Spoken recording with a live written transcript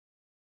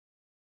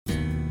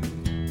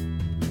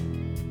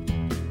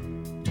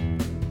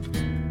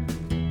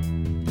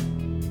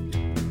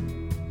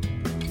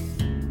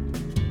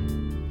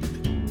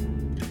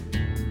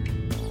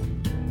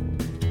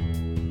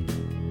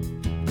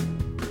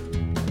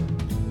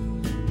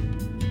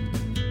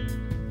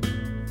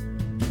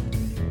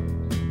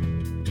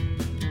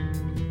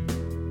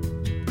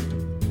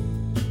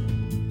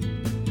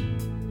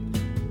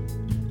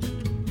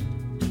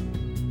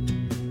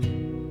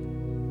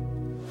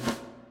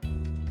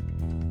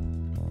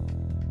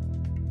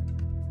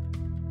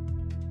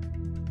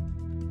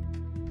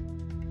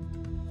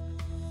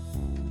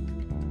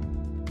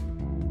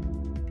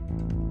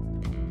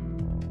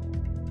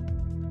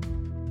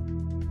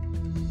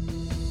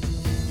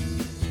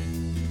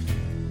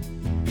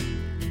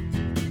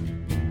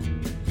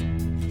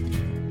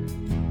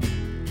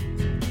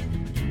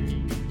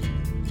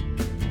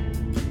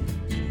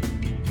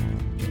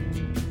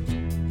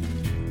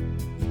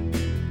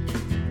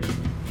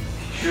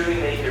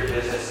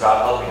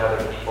about helping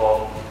other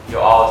people, you'll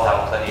always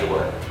have plenty of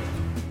work.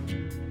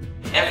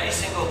 Every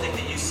single thing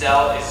that you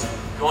sell is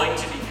going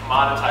to be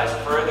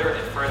commoditized further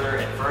and further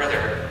and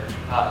further,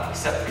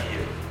 except for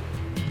you.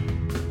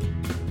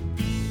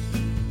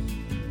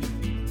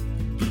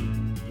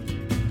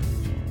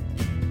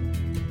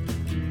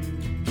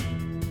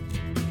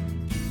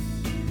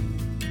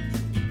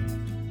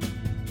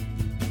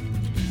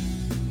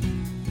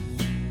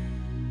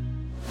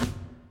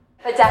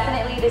 But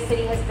definitely the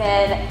city has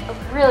been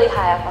really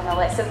high up on the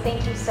list, so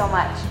thank you so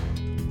much.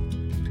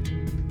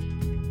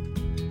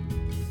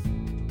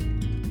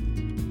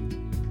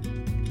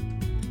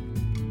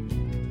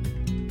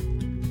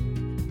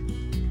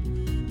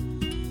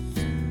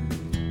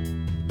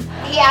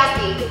 He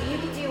asked me, if you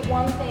could do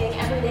one thing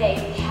every day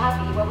to be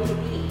happy, what would it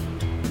be?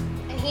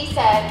 And he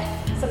said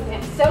something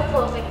that's so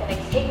prolific that I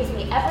take with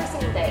me every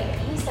single day.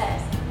 And he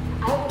says,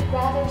 I would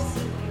rather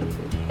see you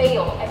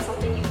fail at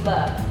something you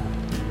love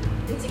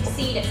than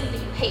succeed at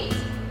something you hate.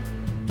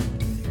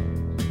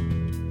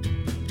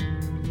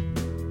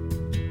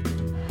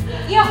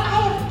 You know,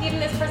 I have given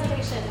this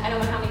presentation I don't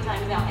know how many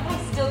times now, and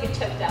I still get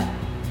choked up.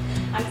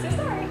 I'm so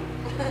sorry.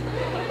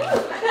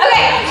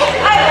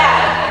 Okay.